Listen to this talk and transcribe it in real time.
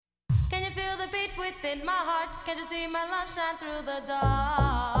you feel the beat within my heart? Can't you see my love shine through the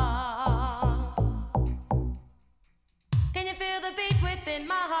dark? Can you feel the beat within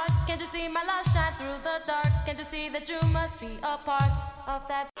my heart? Can't you see my love shine through the dark? Can't you see that you must be a part of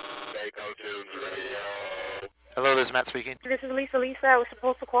that? Hello, this is Matt speaking. This is Lisa. I was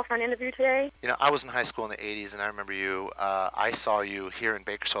supposed to call for an interview today. You know, I was in high school in the 80s, and I remember you. I saw you here in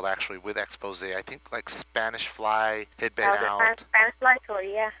Bakersfield, actually, with Expose. I think, like, Spanish Fly had been That was out. a Spanish Fly tour,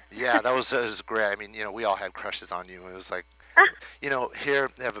 yeah. Yeah, that was great. I mean, you know, we all had crushes on you. It was like, you know, here,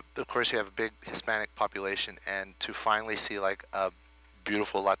 of course, you have a big Hispanic population, and to finally see, like, a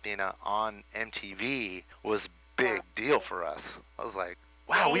beautiful Latina on MTV was a big deal for us. I was like,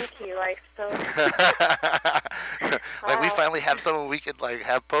 wow, Thank you. like we finally have someone we could like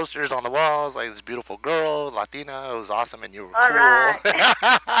have posters on the walls, like this beautiful girl, Latina. It was awesome, and you were all cool. Right.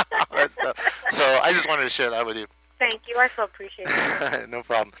 All that stuff. So I just wanted to share that with you. Thank you. I so appreciate it. No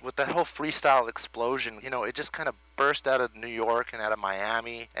problem. With that whole freestyle explosion, you know, it just kind of burst out of New York and out of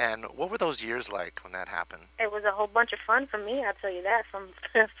Miami. And what were those years like when that happened? It was a whole bunch of fun for me, I'll tell you that, from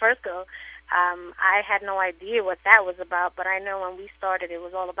first go. I had no idea what that was about, but I know when we started, it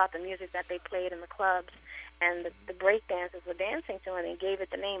was all about the music that they played in the clubs and the break dancers were dancing to, and they gave it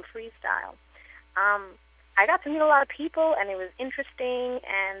the name freestyle. I got to meet a lot of people, and it was interesting,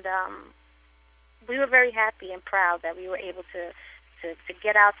 and we were very happy and proud that we were able to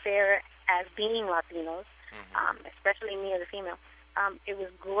get out there as being Latinos, especially me as a female. It was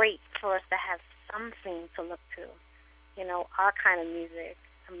great for us to have something to look to, you know, our kind of music.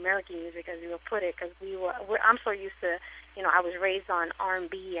 American music, as you would put it, because I'm so used to, you know, I was raised on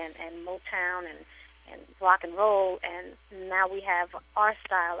R&B and Motown and rock and roll, and now we have our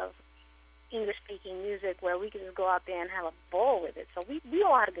style of English-speaking music where we can just go out there and have a ball with it. So we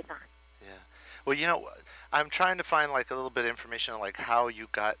all had a good time. Yeah. Well, you know, I'm trying to find like a little bit of information on like how you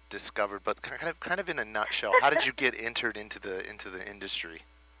got discovered, but kind of in a nutshell, how did you get entered into the industry?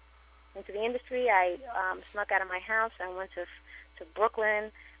 Into the industry, I snuck out of my house. I went to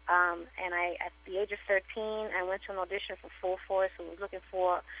Brooklyn, and at the age of 13, I went to an audition for Full Force, who was looking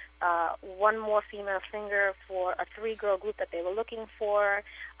for one more female singer for a 3-girl group that they were looking for.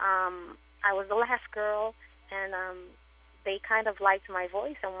 I was the last girl, and they kind of liked my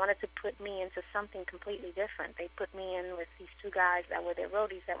voice and wanted to put me into something completely different. They put me in with these 2 guys that were their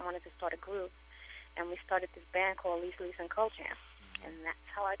roadies that wanted to start a group, and we started this band called Lisa and Cold Jam. And that's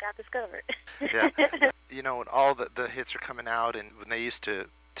how I got discovered. Yeah. You know, when all the hits are coming out, and when they used to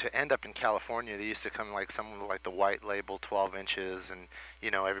end up in California, they used to come like some of like the white label 12 inches, and, you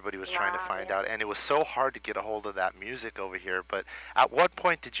know, everybody was trying to find out. And it was so hard to get a hold of that music over here. But at what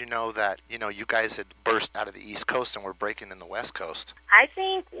point did you know that, you know, you guys had burst out of the East Coast and were breaking in the West Coast? I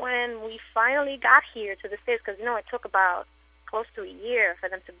think when we finally got here to the States, because, you know, it took about close to a year for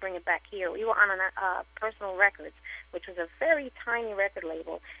them to bring it back here. We were on Personal Records, which was a very tiny record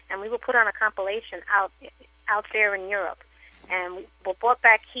label, and we were put on a compilation out there in Europe. And we were brought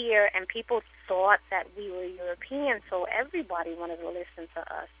back here, and people thought that we were European, so everybody wanted to listen to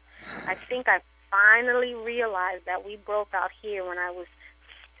us. I think I finally realized that we broke out here when I was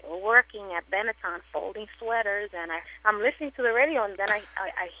still working at Benetton folding sweaters, and I'm listening to the radio, and then I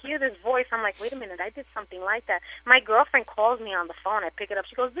hear this voice. I'm like, wait a minute, I did something like that. My girlfriend calls me on the phone. I pick it up.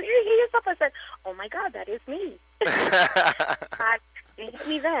 She goes, did you hear stuff? I said, oh, my God, that is me. It hit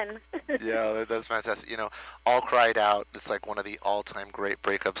me then. Yeah, that's fantastic. You know, All Cried Out, it's like one of the all-time great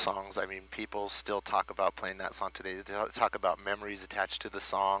breakup songs. I mean, people still talk about playing that song today. They talk about memories attached to the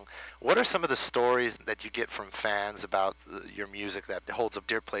song. What are some of the stories that you get from fans about your music that holds a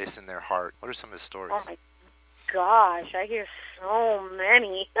dear place in their heart? What are some of the stories? Oh, my gosh, I hear so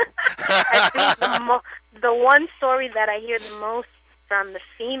many. I think the one story that I hear the most from the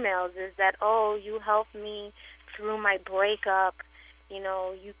females is that, oh, you helped me through my breakup. You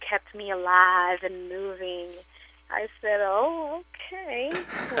know, you kept me alive and moving. I said, oh, okay.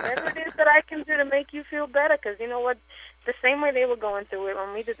 Whatever it is that I can do to make you feel better. Because you know what? The same way they were going through it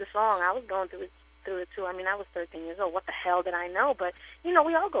when we did the song, I was going through it too. I mean, I was 13 years old. What the hell did I know? But, you know,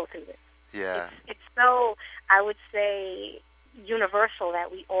 we all go through it. Yeah. It's so, I would say, universal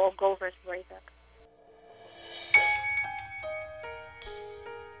that we all go through a breakup.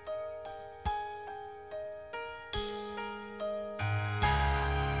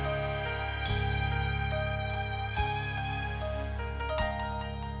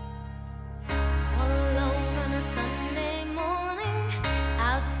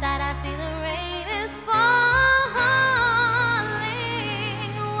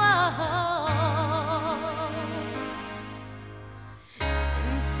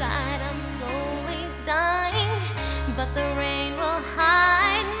 But the rain will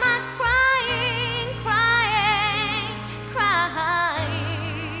hide my cry.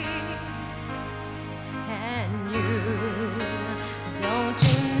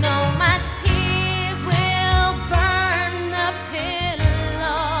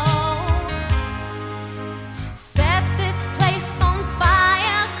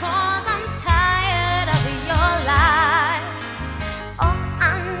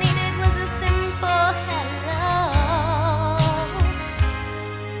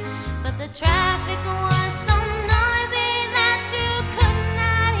 traffic was so noisy that you could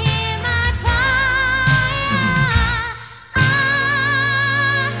not hear my cry.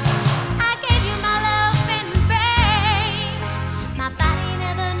 I gave you my love in vain. My body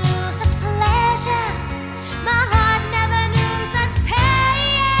never knew such pleasure. My heart never knew such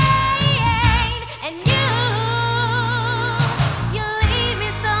pain. And you leave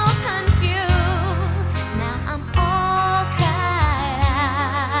me so confused. Now I'm all caught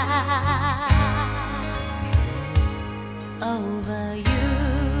over you.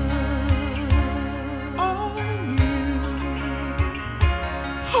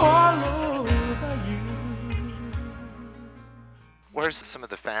 All over you. Where's some of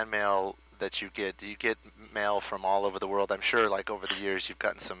the fan mail that you get? Do you get mail from all over the world? I'm sure, like, over the years, you've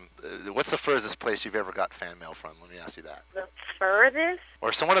gotten some. What's the furthest place you've ever got fan mail from? Let me ask you that. The furthest?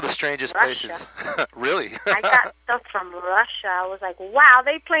 Or one of the strangest Russia. places. Really? I got stuff from Russia. I was like, wow,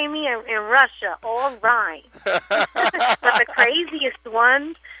 they play me in Russia. All right. But the craziest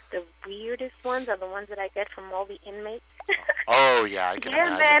ones, the weirdest ones are the ones that I get from all the inmates. Oh, yeah, I can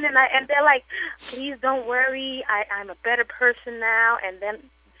Yeah, imagine. man, and they're like, please don't worry, I'm a better person now. And then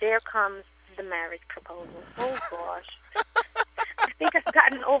there comes the marriage proposal. Oh, gosh. I think I've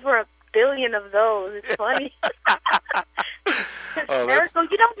gotten over 1 billion of those. It's funny. Oh, They're so,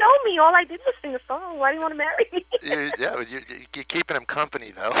 you don't know me. All I did was sing a song. Why do you want to marry me? you're keeping him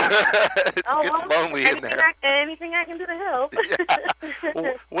company, though. It gets lonely in there. Anything I can do to help. Yeah.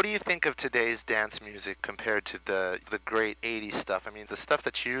 Well, what do you think of today's dance music compared to the great 80s stuff? I mean, the stuff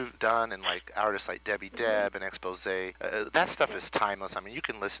that you've done and like artists like Debbie Deb and Expose, that stuff is timeless. I mean, you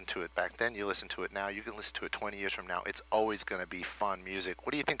can listen to it back then, you listen to it now, you can listen to it 20 years from now. It's always going to be fun music.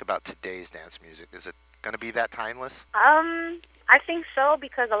 What do you think about today's dance music? Is it going to be that timeless? I think so,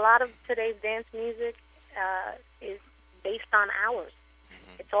 because a lot of today's dance music is based on ours.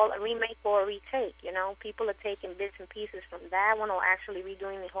 It's all a remake or a retake, you know. People are taking bits and pieces from that one or actually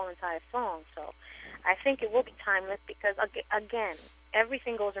redoing the whole entire song. So I think it will be timeless because, again,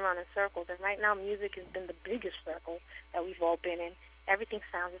 everything goes around in circles. And right now music has been the biggest circle that we've all been in. Everything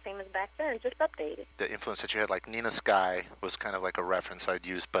sounds the same as back then, just updated. The influence that you had, like Nina Sky was kind of like a reference I'd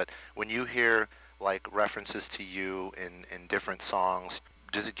use. But when you hear like references to you in different songs,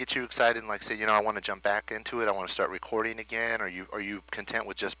 does it get you excited and like say, you know, I want to jump back into it, I want to start recording again, or are you content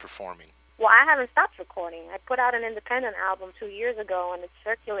with just performing? Well, I haven't stopped recording. I put out an independent album 2 years ago, and it's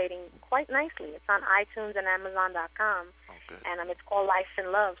circulating quite nicely. It's on iTunes and Amazon.com, and it's called Life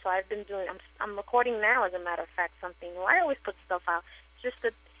and Love. So I've been doing. I'm recording now, as a matter of fact, something. Well, I always put stuff out. It's just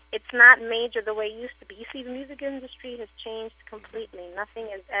that it's not major the way it used to be. You see, the music industry has changed completely. Nothing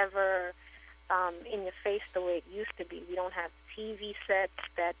is ever in your face the way it used to be. We don't have TV sets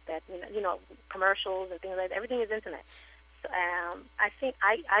that you know commercials and things like that. Everything is internet. So, I think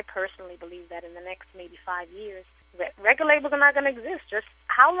I personally believe that in the next maybe 5 years, record labels are not going to exist. Just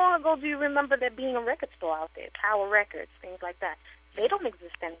how long ago do you remember there being a record store out there? Tower Records, things like that. They don't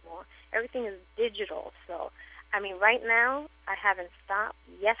exist anymore. Everything is digital. So, I mean, right now I haven't stopped.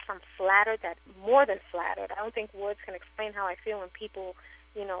 Yes, I'm flattered. More than flattered. I don't think words can explain how I feel when people,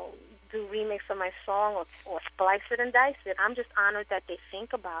 you know, do remix of my song or splice it and dice it. I'm just honored that they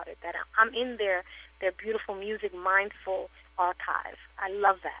think about it, that I'm in their beautiful music mindful archive. I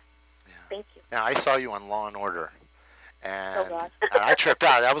love that. Yeah. Thank you. Now, I saw you on Law and Order, and, oh God. and I tripped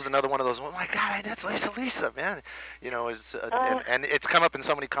out. That was another one of those, oh my God, that's Lisa, man. You know, and it's come up in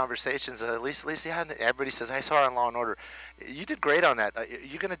so many conversations. Lisa, everybody says, I saw her on Law and Order. You did great on that.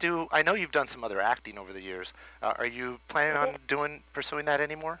 You going to do, I know you've done some other acting over the years. Are you planning on pursuing that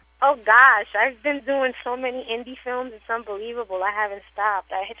anymore? Oh gosh, I've been doing so many indie films. It's unbelievable. I haven't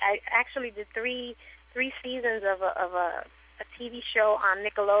stopped. I actually did three seasons of a TV show on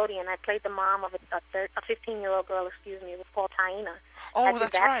Nickelodeon. I played the mom of a 15-year-old girl. Excuse me. It was called Taina. Oh, I did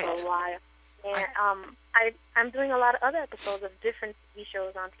that's that right. for a while. And I'm doing a lot of other episodes of different TV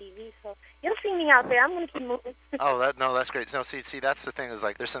shows on TV. So you'll see me out there. I'm going to keep moving. That's great. No, see, that's the thing is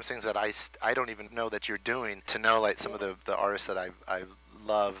like there's some things that I don't even know that you're doing. To know like some of the artists that I've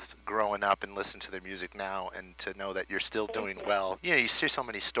loved growing up and listen to their music now, and to know that you're still doing well. You know, you see so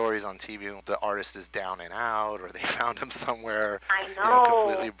many stories on TV. The artist is down and out, or they found him somewhere, I know. You know,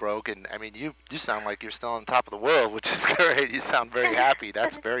 completely broken. I mean, you sound like you're still on top of the world, which is great. You sound very happy.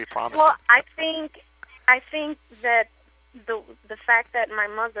 That's very promising. Well, I think that the fact that my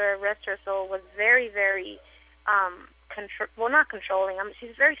mother, rest her soul, was very, very not controlling.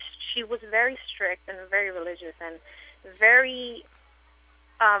 She was very strict and very religious and very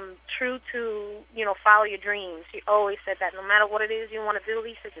true to, you know, follow your dreams. She always said that no matter what it is you want to do,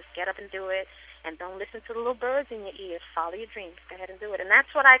 Lisa, just get up and do it. and don't listen to the little birds in your ears. Follow your dreams. Go ahead and do it. And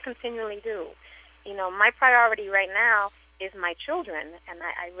that's what I continually do. You know, my priority right now is my children, and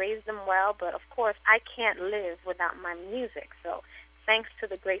I raise them well, but of course I can't live without my music. So thanks to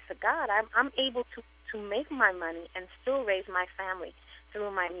the grace of God, I'm able to make my money and still raise my family through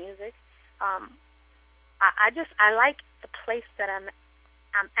my music. I like the place that I'm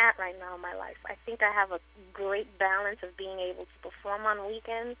at right now in my life. I think I have a great balance of being able to perform on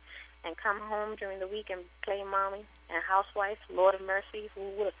weekends and come home during the week and play mommy and housewife. Lord of mercy, who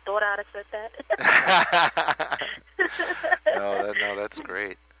would have thought I'd have said that? No, that's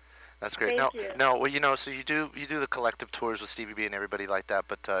great. That's great. Thank you. No. Well, you know, so you do the collective tours with Stevie B and everybody like that.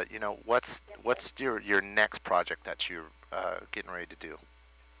 But you know, what's your next project that you're getting ready to do?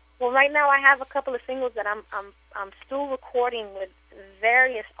 Well, right now I have a couple of singles that I'm still recording with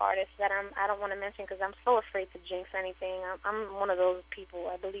various artists that I don't want to mention because I'm so afraid to jinx anything. I'm one of those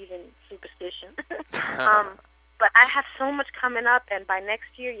people. I believe in superstition. But I have so much coming up, and by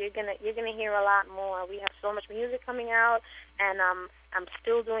next year you're gonna hear a lot more. We have so much music coming out, and I'm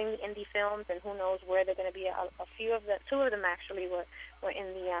still doing the indie films, and who knows where they're gonna be. Two of them actually were in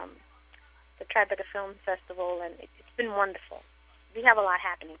the Tribeca Film Festival, and it's been wonderful. We have a lot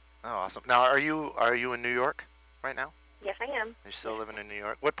happening. Oh, awesome. Now, are you in New York right now? Yes, I am. You're still living in New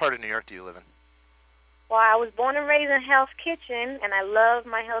York? What part of New York do you live in? Well, I was born and raised in Hell's Kitchen, and I love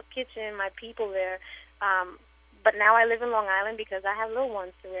my Hell's Kitchen, my people there. But now I live in Long Island because I have little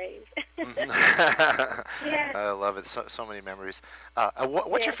ones to raise. Yeah. I love it. So many memories.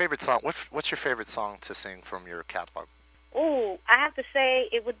 What's your favorite song? What's your favorite song to sing from your catalog? Ooh, I have to say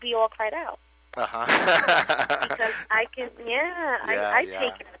it would be All Cried Out. Because I can,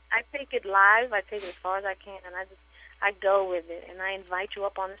 I take it live. I take it as far as I can, and I go with it, and I invite you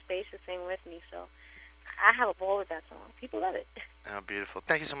up on the stage to sing with me. So I have a ball with that song. People love it. Oh, beautiful.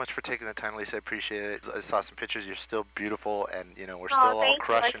 Thank you so much for taking the time, Lisa. I appreciate it. I saw some pictures. You're still beautiful, and, you know, we're still all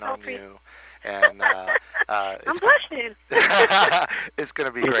crushing on you. And I'm blushing. It's going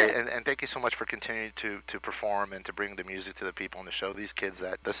to be great. And thank you so much for continuing to perform and to bring the music to the people and to show these kids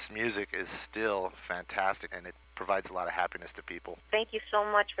that this music is still fantastic, and it provides a lot of happiness to people. Thank you so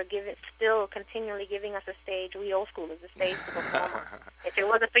much for still continually giving us a stage. We old schoolers, a stage to perform on. If it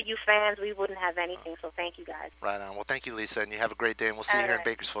wasn't for you fans, we wouldn't have anything, so thank you guys. Right on. Well, thank you, Lisa, and you have a great day, and we'll see you here in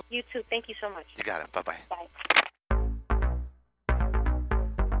Bakersfield. You too. Thank you so much. You got it. Bye-bye. Bye.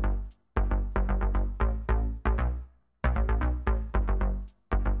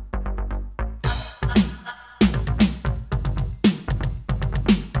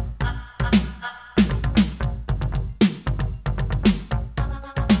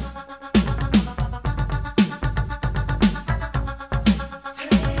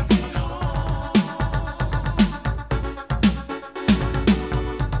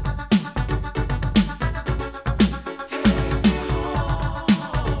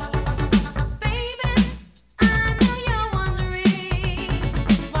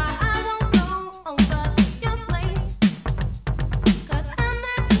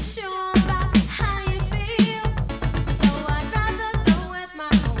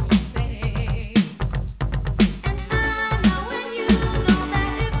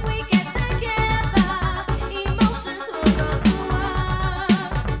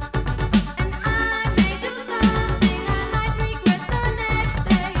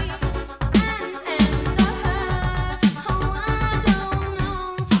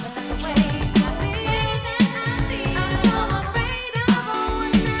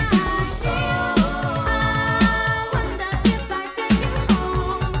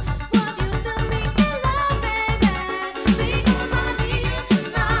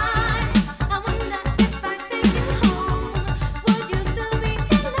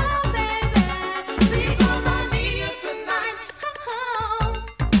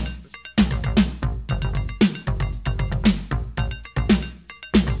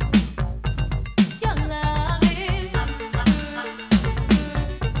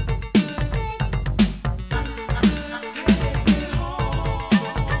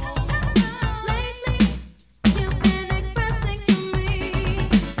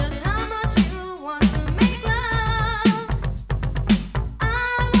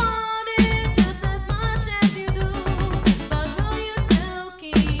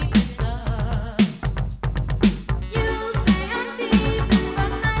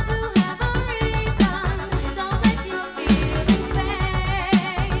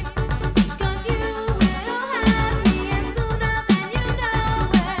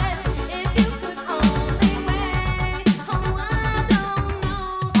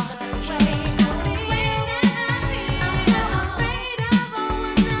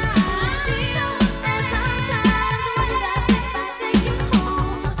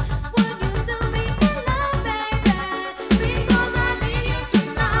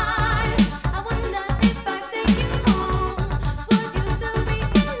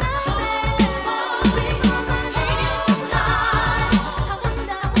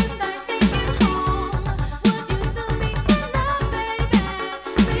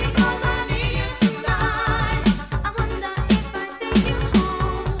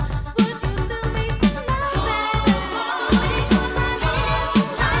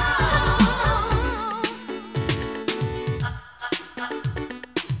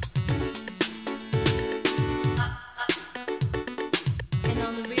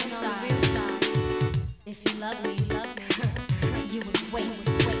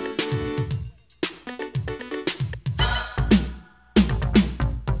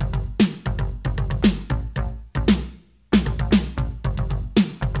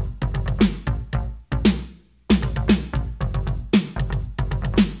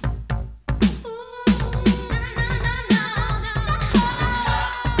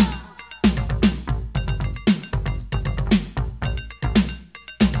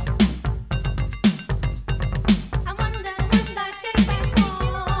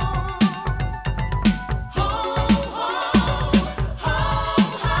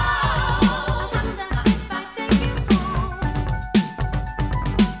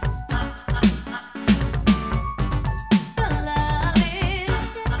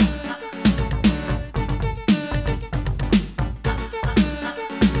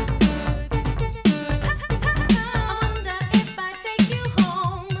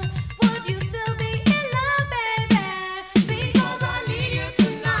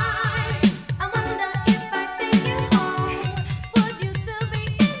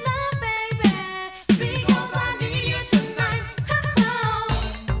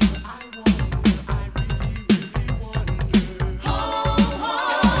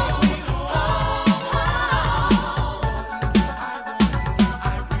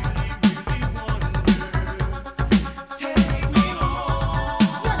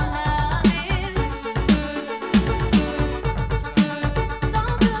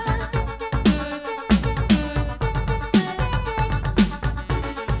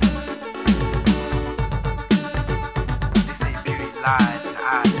 lies in the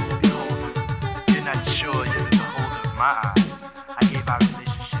eyes of the beholder. You're not sure you're the beholder of my eyes. I gave our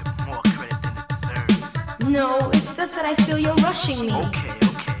relationship more credit than it deserves. No, it's just that I feel you're rushing me. Okay.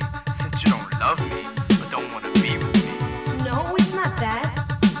 Since you don't love me, but don't want to be with me. No, it's not that.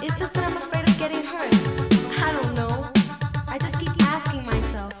 It's just that I'm afraid of getting hurt. I don't know. I just keep asking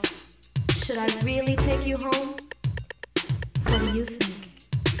myself, should I really take you home? What do you think?